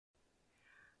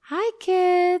Hi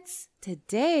kids!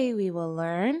 Today we will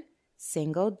learn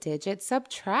single-digit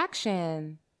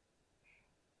subtraction.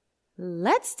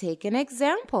 Let's take an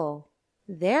example.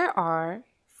 There are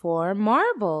 4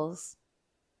 marbles.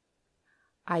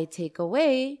 I take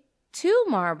away 2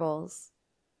 marbles.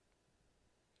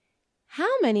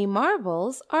 How many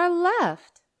marbles are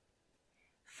left?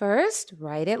 First,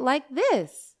 write it like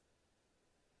this,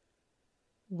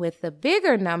 with the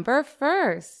bigger number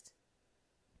first.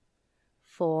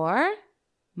 4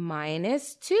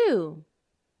 minus 2.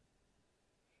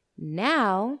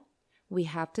 Now we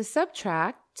have to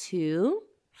subtract 2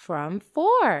 from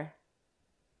 4.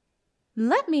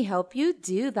 Let me help you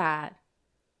do that.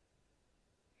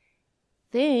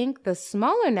 Think the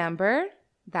smaller number,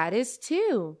 that is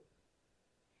 2.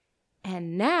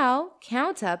 And now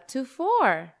count up to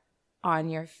 4 on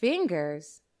your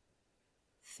fingers.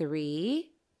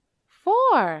 3,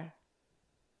 4.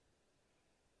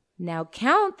 Now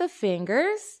count the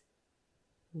fingers.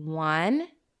 1,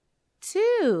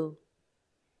 2.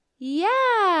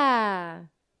 Yeah!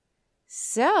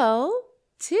 So,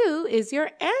 2 is your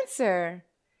answer.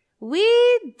 We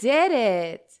did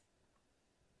it!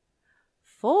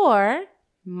 4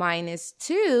 minus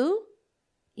 2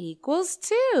 equals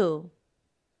 2.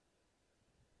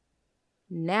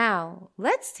 Now,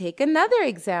 let's take another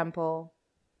example.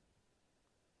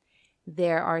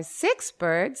 There are 6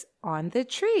 birds on the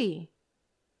tree.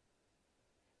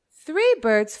 3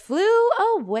 birds flew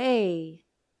away.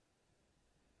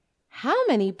 How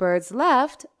many birds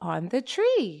left on the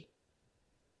tree?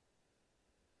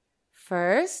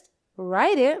 First,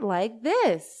 write it like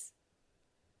this,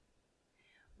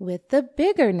 with the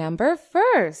bigger number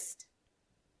first.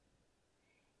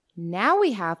 Now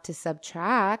we have to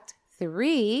subtract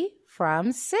 3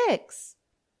 from 6.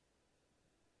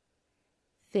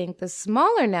 Think the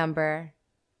smaller number,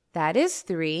 that is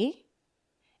 3.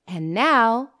 And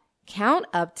now count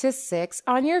up to 6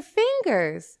 on your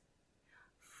fingers.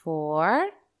 4,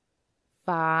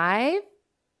 5,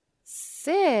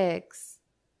 6.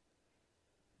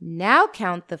 Now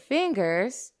count the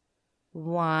fingers.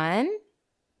 1,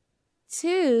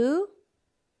 2,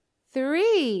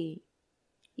 3.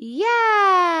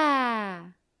 Yeah!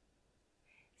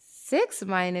 6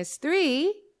 minus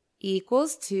 3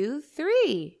 equals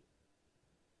 3.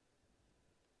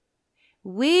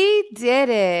 We did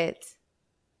it!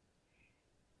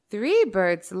 3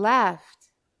 birds left.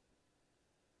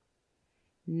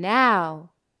 Now,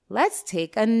 let's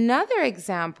take another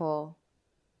example.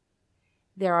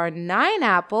 There are 9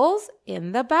 apples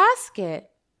in the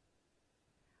basket.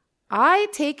 I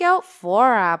take out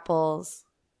 4 apples.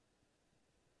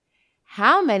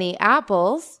 How many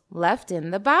apples left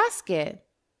in the basket?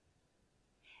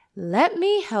 Let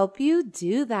me help you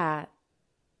do that.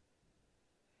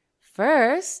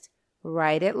 First,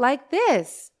 write it like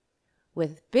this,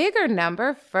 with bigger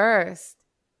number first.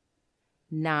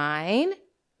 9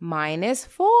 minus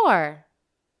 4.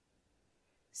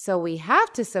 So we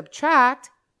have to subtract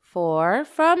 4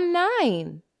 from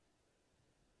 9.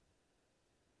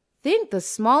 Think the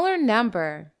smaller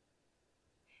number.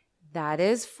 That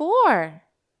is 4.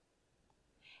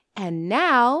 And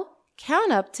now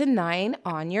count up to 9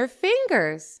 on your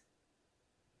fingers.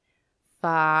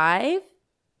 5,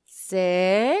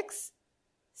 6,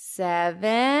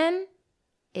 7,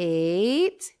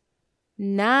 8,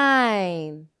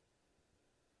 9.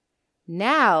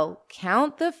 Now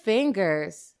count the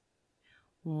fingers.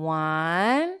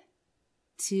 1,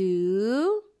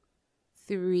 2,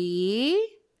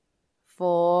 3,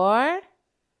 4,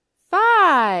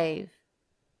 5.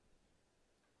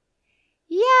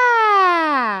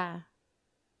 Yeah!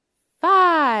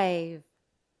 5.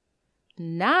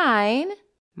 9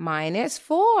 minus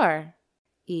 4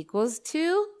 equals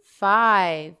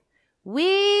 5.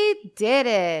 We did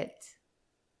it!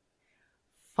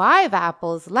 5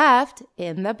 apples left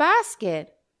in the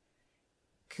basket.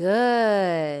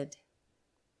 Good.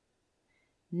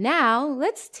 Now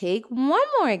let's take one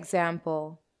more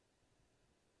example.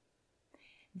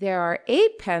 There are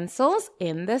 8 pencils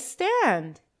in the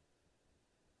stand.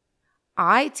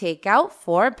 I take out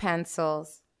 4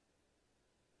 pencils.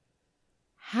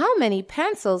 How many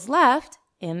pencils left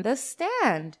in the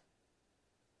stand?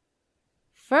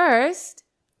 First,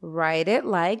 write it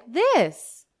like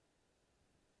this,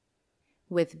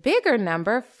 with bigger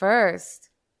number first.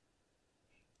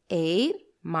 8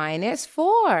 minus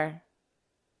 4.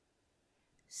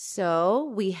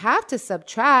 So we have to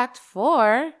subtract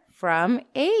 4 from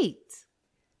 8.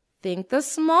 Think the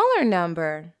smaller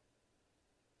number.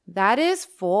 That is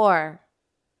 4.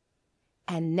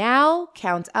 And now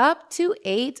count up to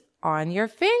 8 on your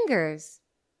fingers.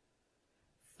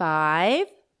 5,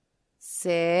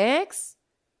 6,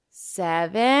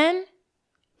 7,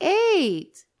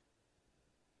 8.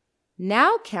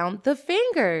 Now count the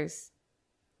fingers.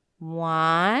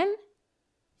 1,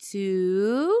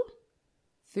 2,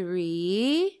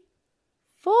 3,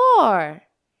 4.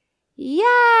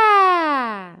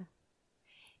 Yeah!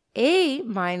 8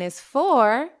 minus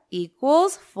 4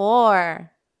 equals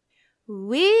 4.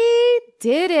 We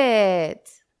did it!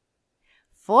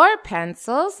 4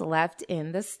 pencils left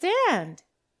in the stand.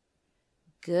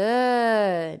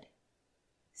 Good.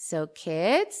 So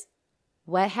kids,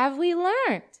 what have we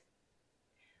learned?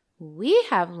 We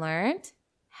have learned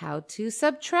how to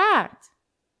subtract.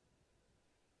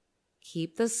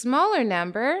 Keep the smaller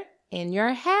number in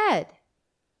your head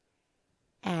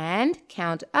and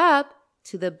count up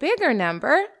to the bigger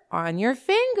number on your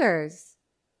fingers.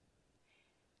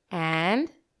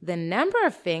 And the number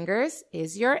of fingers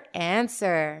is your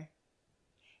answer.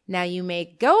 Now you may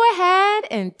go ahead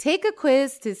and take a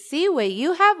quiz to see what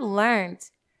you have learned.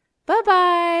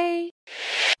 Bye-bye.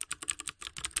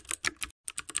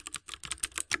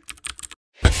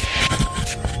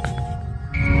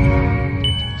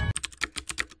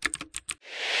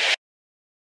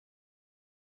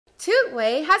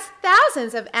 Tutway has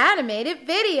thousands of animated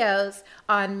videos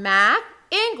on math,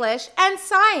 English, and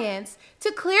science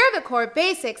to clear the core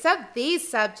basics of these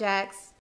subjects.